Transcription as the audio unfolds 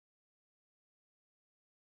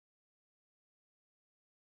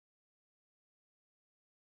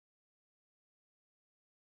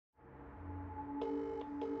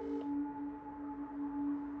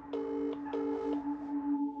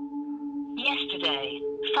Saturday,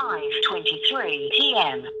 5:23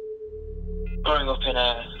 p.m. Growing up in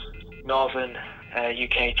a northern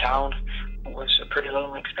UK town was a pretty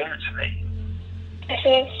lonely experience for me. This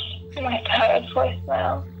is my third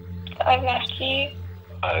voicemail that I've left you.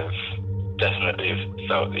 I've definitely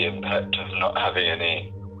felt the impact of not having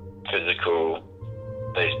any physical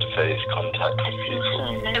face-to-face contact with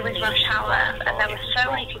people. It was rush hour and there were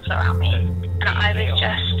so many people around me and I was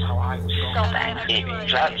just sobbing. It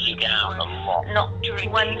drags you down a lot. Not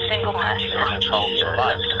one single person looked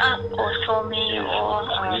up or saw me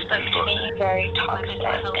or spoke to me. Very toxic.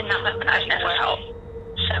 In that moment I've never felt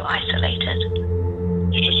so isolated.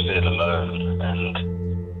 You just feel alone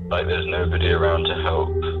and like there's nobody around to help.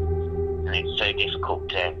 And it's so difficult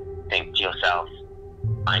to think to yourself,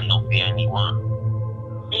 I'm not the only one.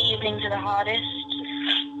 The evenings are the hardest.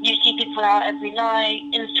 You see people out every night,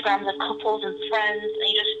 Instagrams of couples and friends, and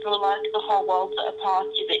you just feel like the whole world's at a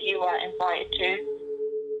party that you weren't invited to.